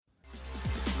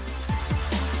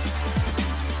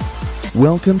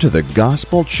Welcome to the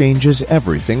Gospel Changes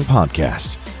Everything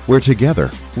podcast, where together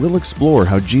we'll explore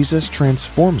how Jesus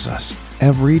transforms us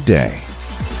every day.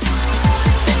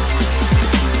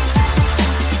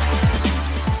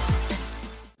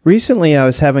 Recently, I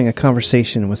was having a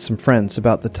conversation with some friends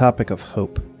about the topic of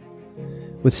hope.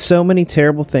 With so many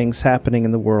terrible things happening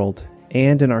in the world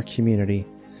and in our community,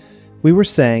 we were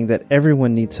saying that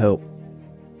everyone needs hope.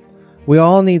 We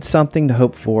all need something to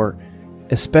hope for,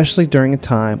 especially during a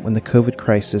time when the COVID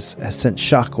crisis has sent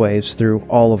shockwaves through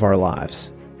all of our lives.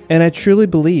 And I truly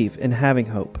believe in having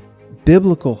hope,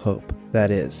 biblical hope, that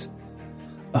is.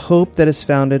 A hope that is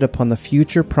founded upon the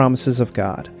future promises of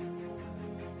God.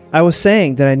 I was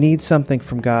saying that I need something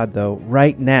from God, though,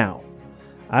 right now.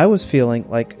 I was feeling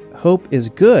like hope is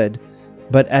good,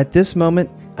 but at this moment,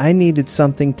 I needed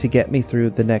something to get me through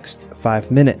the next 5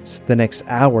 minutes, the next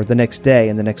hour, the next day,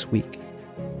 and the next week.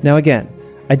 Now again,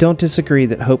 I don't disagree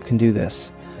that hope can do this.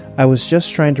 I was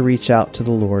just trying to reach out to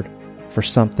the Lord for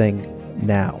something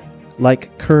now,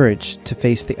 like courage to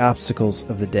face the obstacles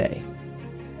of the day.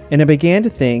 And I began to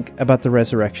think about the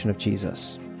resurrection of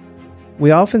Jesus.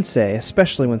 We often say,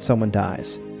 especially when someone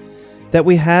dies, that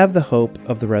we have the hope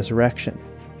of the resurrection.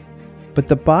 But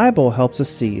the Bible helps us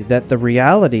see that the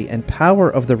reality and power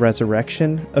of the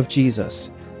resurrection of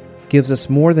Jesus gives us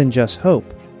more than just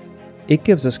hope. It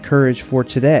gives us courage for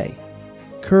today,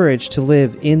 courage to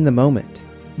live in the moment.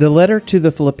 The letter to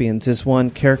the Philippians is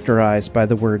one characterized by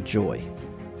the word joy.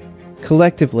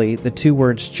 Collectively, the two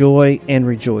words joy and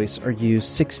rejoice are used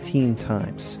 16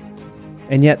 times.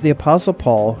 And yet the Apostle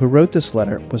Paul, who wrote this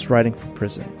letter, was writing from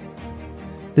prison.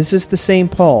 This is the same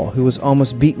Paul who was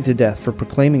almost beaten to death for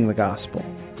proclaiming the gospel.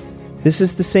 This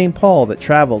is the same Paul that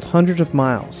traveled hundreds of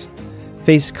miles,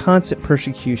 faced constant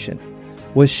persecution,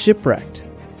 was shipwrecked,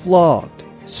 flogged,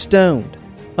 stoned,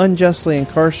 unjustly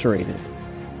incarcerated,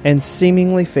 and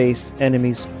seemingly faced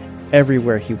enemies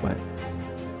everywhere he went.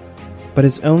 But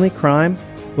his only crime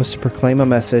was to proclaim a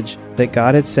message that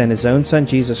God had sent his own Son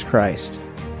Jesus Christ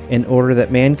in order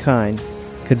that mankind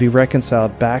could be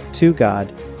reconciled back to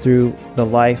God through the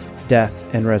life, death,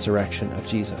 and resurrection of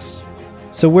Jesus.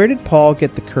 So where did Paul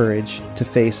get the courage to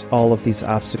face all of these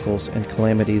obstacles and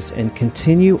calamities and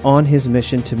continue on his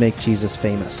mission to make Jesus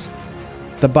famous?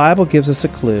 The Bible gives us a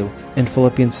clue in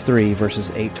Philippians 3, verses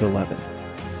 8 to 11.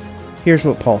 Here's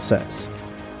what Paul says.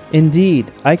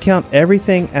 Indeed, I count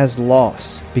everything as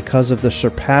loss because of the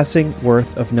surpassing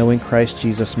worth of knowing Christ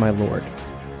Jesus my Lord.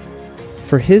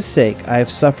 For his sake I have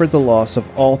suffered the loss of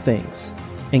all things,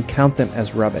 and count them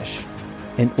as rubbish,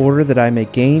 in order that I may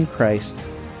gain Christ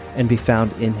and be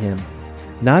found in him,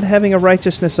 not having a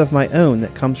righteousness of my own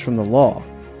that comes from the law,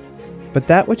 but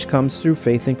that which comes through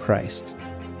faith in Christ,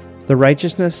 the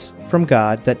righteousness from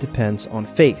God that depends on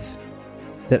faith,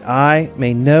 that I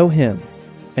may know him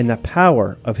and the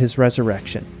power of his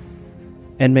resurrection,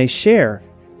 and may share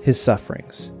his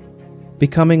sufferings,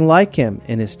 becoming like him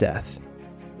in his death,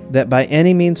 that by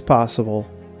any means possible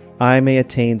I may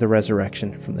attain the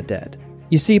resurrection from the dead.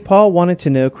 You see, Paul wanted to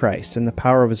know Christ and the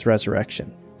power of his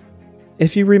resurrection.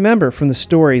 If you remember from the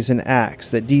stories in Acts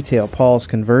that detail Paul's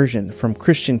conversion from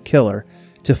Christian killer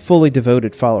to fully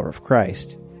devoted follower of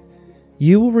Christ,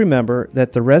 you will remember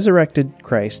that the resurrected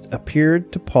Christ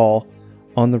appeared to Paul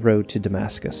on the road to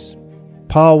Damascus.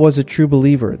 Paul was a true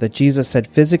believer that Jesus had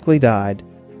physically died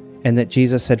and that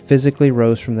Jesus had physically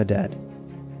rose from the dead.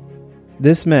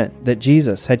 This meant that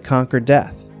Jesus had conquered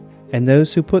death, and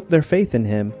those who put their faith in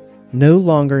him no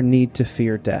longer need to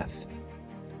fear death.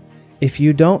 If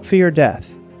you don't fear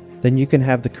death, then you can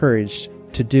have the courage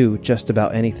to do just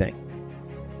about anything.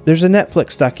 There's a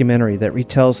Netflix documentary that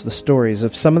retells the stories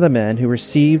of some of the men who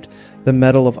received the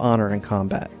Medal of Honor in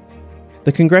combat.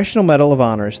 The Congressional Medal of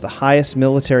Honor is the highest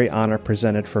military honor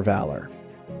presented for valor.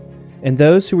 And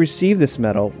those who received this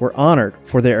medal were honored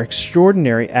for their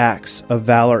extraordinary acts of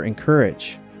valor and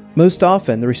courage. Most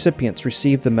often, the recipients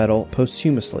received the medal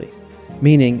posthumously,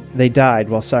 meaning they died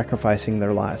while sacrificing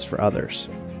their lives for others.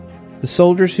 The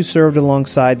soldiers who served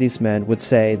alongside these men would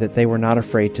say that they were not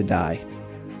afraid to die.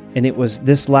 And it was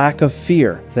this lack of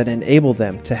fear that enabled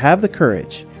them to have the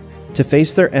courage to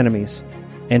face their enemies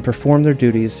and perform their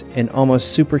duties in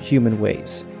almost superhuman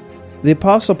ways. The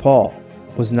Apostle Paul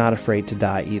was not afraid to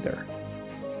die either.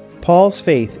 Paul's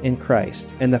faith in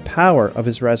Christ and the power of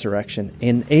his resurrection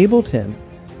enabled him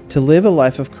to live a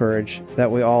life of courage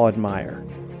that we all admire.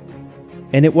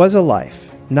 And it was a life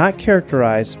not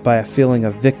characterized by a feeling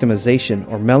of victimization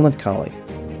or melancholy,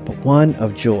 but one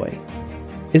of joy.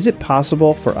 Is it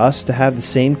possible for us to have the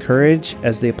same courage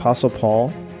as the Apostle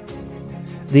Paul?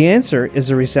 The answer is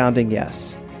a resounding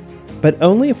yes, but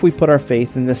only if we put our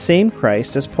faith in the same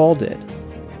Christ as Paul did.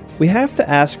 we have to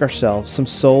ask ourselves some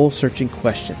soul-searching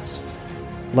questions,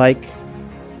 like,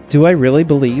 do I really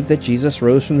believe that Jesus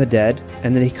rose from the dead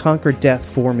and that he conquered death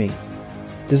for me?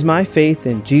 Does my faith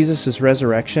in Jesus'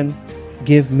 resurrection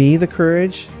give me the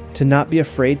courage to not be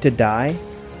afraid to die?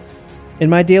 In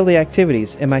my daily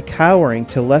activities, am I cowering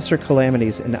to lesser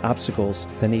calamities and obstacles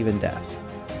than even death?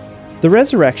 The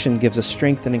resurrection gives us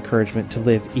strength and encouragement to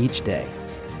live each day.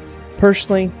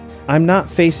 Personally, I'm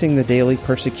not facing the daily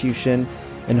persecution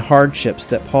and hardships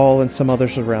that Paul and some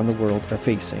others around the world are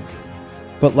facing.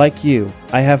 But like you,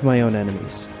 I have my own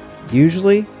enemies.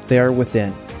 Usually, they are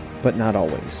within, but not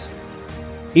always.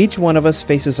 Each one of us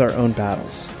faces our own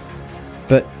battles,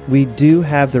 but we do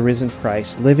have the risen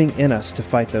Christ living in us to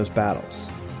fight those battles.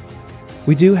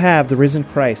 We do have the risen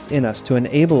Christ in us to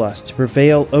enable us to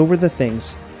prevail over the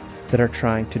things that are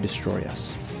trying to destroy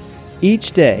us.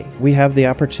 Each day, we have the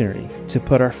opportunity to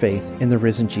put our faith in the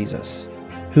risen Jesus,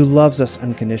 who loves us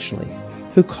unconditionally,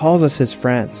 who calls us his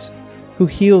friends, who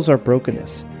heals our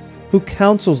brokenness, who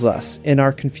counsels us in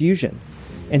our confusion,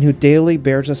 and who daily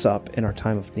bears us up in our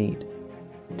time of need.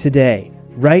 Today,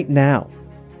 right now,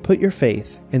 put your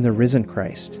faith in the risen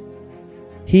Christ.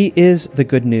 He is the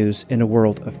good news in a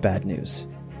world of bad news.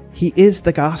 He is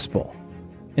the gospel,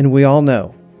 and we all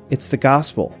know it's the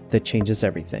gospel that changes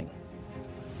everything.